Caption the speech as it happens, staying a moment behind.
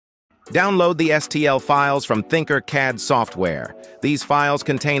Download the STL files from Thinker-CAD software. These files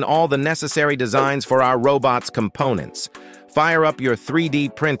contain all the necessary designs for our robot's components. Fire up your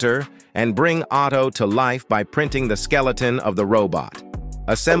 3D printer and bring OTTO to life by printing the skeleton of the robot.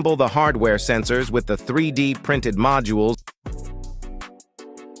 Assemble the hardware sensors with the 3D printed modules.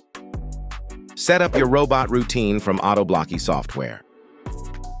 Set up your robot routine from AutoBlocky software.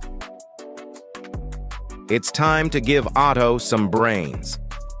 It's time to give OTTO some brains.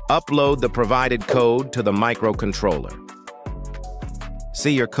 Upload the provided code to the microcontroller.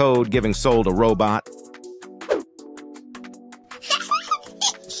 See your code giving soul to robot?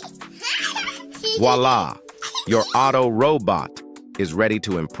 Voila! Your OTTO robot is ready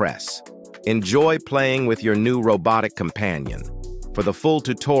to impress. Enjoy playing with your new robotic companion. For the full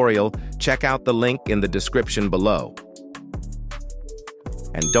tutorial, check out the link in the description below.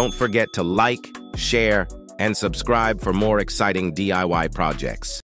 And don't forget to like, share, and subscribe for more exciting DIY projects.